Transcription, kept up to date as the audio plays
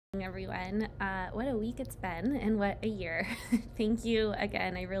Everyone. What a week it's been and what a year. Thank you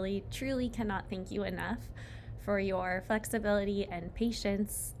again. I really, truly cannot thank you enough for your flexibility and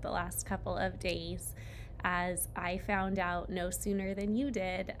patience the last couple of days as I found out no sooner than you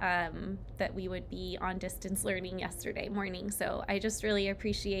did that we would be on distance learning yesterday morning. So I just really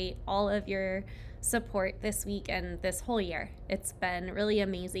appreciate all of your support this week and this whole year. It's been really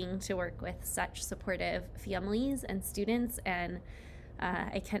amazing to work with such supportive families and students, and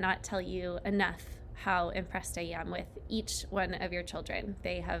I cannot tell you enough how impressed I am with each one of your children.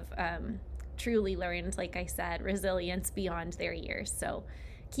 They have truly learned, like I said, resilience beyond their years. So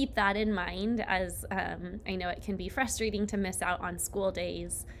keep that in mind, as I know it can be frustrating to miss out on school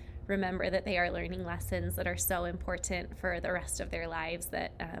days. Remember that they are learning lessons that are so important for the rest of their lives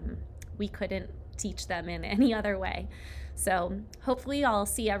that we couldn't teach them in any other way. So hopefully I'll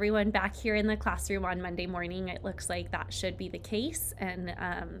see everyone back here in the classroom on Monday morning. It looks like that should be the case. And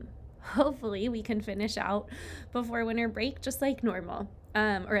hopefully we can finish out before winter break just like normal,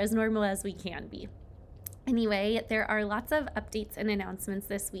 or as normal as we can be. Anyway, there are lots of updates and announcements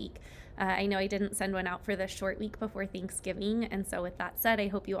this week. I know I didn't send one out for the short week before Thanksgiving. And so with that said, I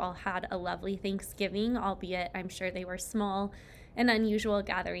hope you all had a lovely Thanksgiving, albeit I'm sure they were small and unusual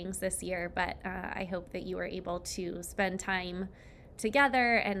gatherings this year, but I hope that you were able to spend time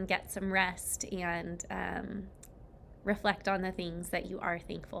together and get some rest and reflect on the things that you are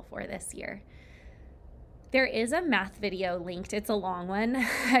thankful for this year. There is a math video linked. It's a long one.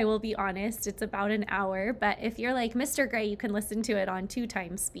 I will be honest. It's about an hour, but if you're like Mr. Gray, you can listen to it on 2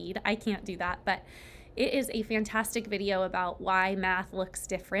 times speed. I can't do that, but it is a fantastic video about why math looks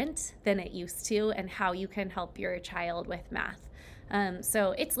different than it used to and how you can help your child with math.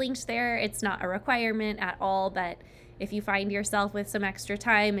 So it's linked there. It's not a requirement at all, but if you find yourself with some extra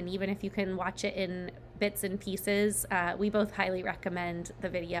time, and even if you can watch it in bits and pieces, we both highly recommend the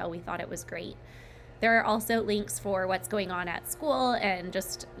video. We thought it was great. There are also links for what's going on at school and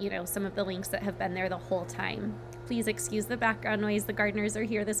just, some of the links that have been there the whole time. Please excuse the background noise. The gardeners are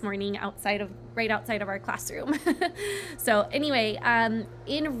here this morning right outside of our classroom. So anyway,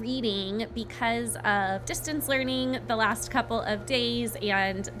 in reading, because of distance learning the last couple of days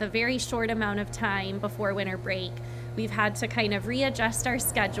and the very short amount of time before winter break, we've had to kind of readjust our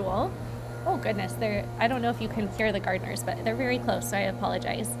schedule. Oh goodness, I don't know if you can hear the gardeners, but they're very close, so I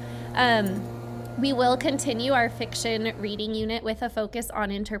apologize. We will continue our fiction reading unit with a focus on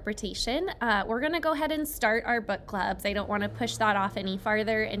interpretation. We're going to go ahead and start our book clubs. I don't want to push that off any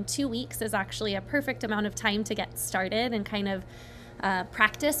farther, and 2 weeks is actually a perfect amount of time to get started and kind of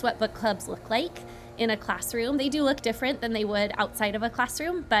practice what book clubs look like in a classroom. They do look different than they would outside of a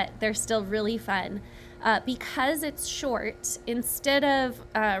classroom, but they're still really fun. Because it's short, instead of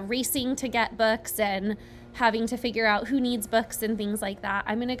racing to get books and having to figure out who needs books and things like that,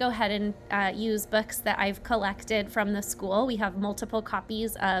 I'm going to go ahead and use books that I've collected from the school. We have multiple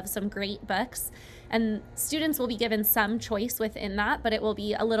copies of some great books, and students will be given some choice within that, but it will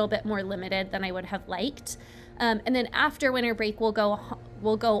be a little bit more limited than I would have liked. And then after winter break, we'll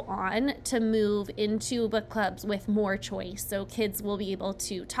go on to move into book clubs with more choice. So kids will be able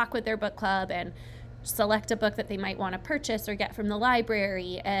to talk with their book club and select a book that they might want to purchase or get from the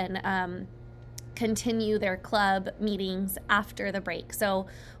library, and continue their club meetings after the break. So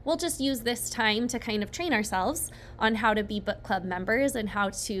we'll just use this time to kind of train ourselves on how to be book club members and how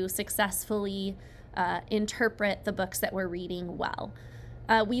to successfully interpret the books that we're reading well.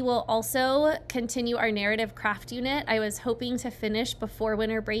 We will also continue our narrative craft unit. I was hoping to finish before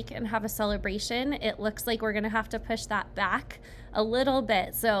winter break and have a celebration. It looks like we're going to have to push that back a little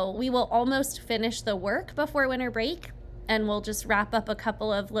bit. So we will almost finish the work before winter break, and we'll just wrap up a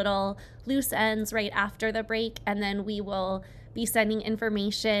couple of little loose ends right after the break, and then we will be sending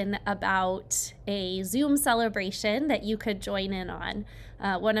information about a Zoom celebration that you could join in on.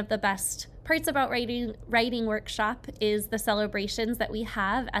 One of the best parts about writing workshop is the celebrations that we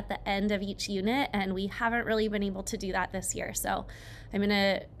have at the end of each unit, and we haven't really been able to do that this year. So I'm going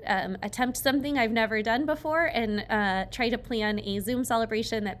to attempt something I've never done before and try to plan a Zoom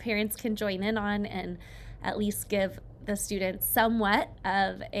celebration that parents can join in on and at least give the students somewhat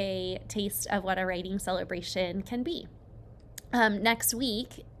of a taste of what a writing celebration can be. Next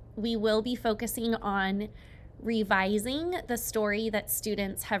week, we will be focusing on revising the story that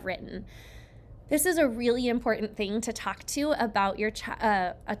students have written. This is a really important thing to talk to about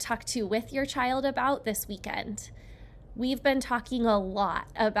with your child about this weekend. We've been talking a lot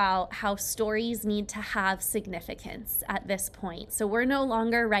about how stories need to have significance at this point. So we're no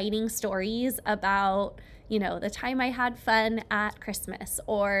longer writing stories about, the time I had fun at Christmas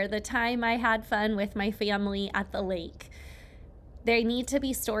or the time I had fun with my family at the lake. They need to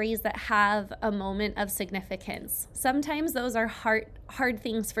be stories that have a moment of significance. Sometimes those are hard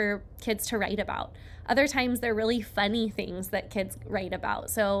things for kids to write about. Other times they're really funny things that kids write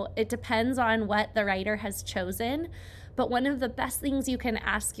about. So it depends on what the writer has chosen. But one of the best things you can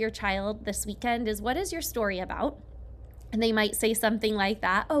ask your child this weekend is, what is your story about? And they might say something like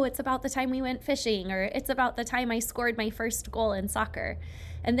that. Oh, it's about the time we went fishing, or it's about the time I scored my first goal in soccer.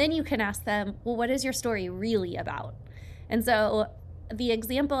 And then you can ask them, well, what is your story really about? And so the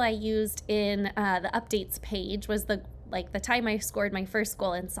example I used in the updates page was the time I scored my first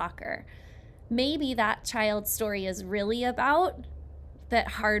goal in soccer. Maybe that child's story is really about that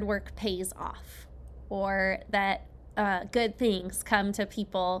hard work pays off, or that good things come to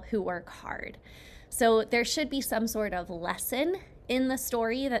people who work hard. So there should be some sort of lesson in the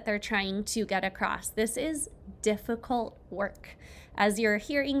story that they're trying to get across. This is difficult work. As you're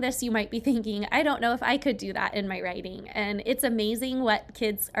hearing this, you might be thinking, I don't know if I could do that in my writing. And it's amazing what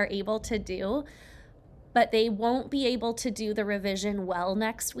kids are able to do, but they won't be able to do the revision well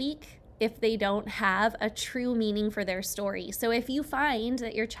next week if they don't have a true meaning for their story. So if you find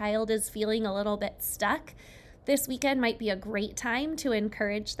that your child is feeling a little bit stuck, this weekend might be a great time to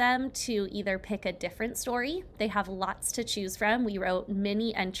encourage them to either pick a different story. They have lots to choose from. We wrote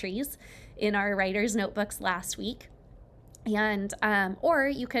mini entries in our writer's notebooks last week. And or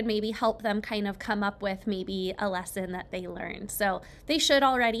you could maybe help them kind of come up with maybe a lesson that they learned. So they should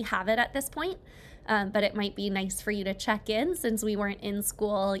already have it at this point, but it might be nice for you to check in, since we weren't in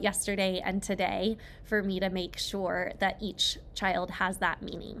school yesterday and today, for me to make sure that each child has that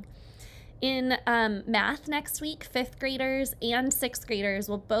meaning. In math next week, 5th graders and 6th graders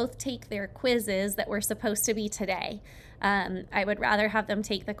will both take their quizzes that were supposed to be today. I would rather have them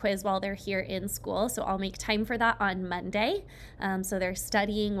take the quiz while they're here in school, so I'll make time for that on Monday. So their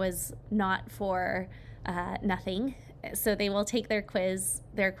studying was not for nothing. So they will take their quizzes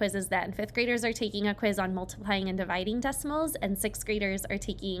then. 5th graders are taking a quiz on multiplying and dividing decimals, and 6th graders are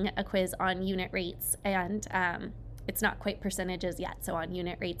taking a quiz on unit rates, and it's not quite percentages yet, so on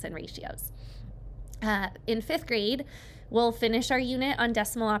unit rates and ratios. In 5th grade, we'll finish our unit on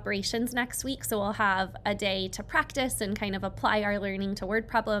decimal operations next week, so we'll have a day to practice and kind of apply our learning to word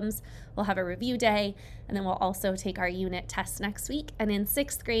problems. We'll have a review day, and then we'll also take our unit test next week. And in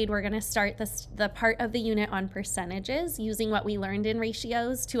 6th grade, we're going to start the part of the unit on percentages, using what we learned in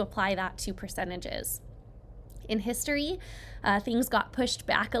ratios to apply that to percentages. In history, things got pushed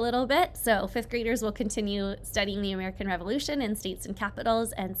back a little bit, so 5th graders will continue studying the American Revolution and states and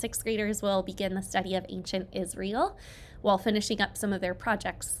capitals, and 6th graders will begin the study of ancient Israel while finishing up some of their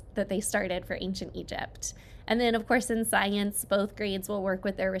projects that they started for ancient Egypt. And then, of course, in science, both grades will work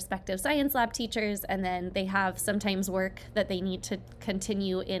with their respective science lab teachers, and then they have sometimes work that they need to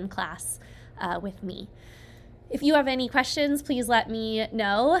continue in class with me. If you have any questions, please let me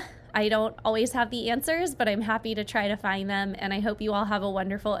know. I don't always have the answers, but I'm happy to try to find them, and I hope you all have a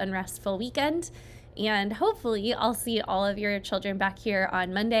wonderful and restful weekend. And hopefully I'll see all of your children back here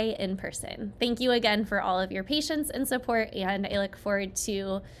on Monday in person. Thank you again for all of your patience and support, and I look forward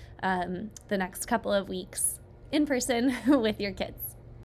to the next couple of weeks in person with your kids.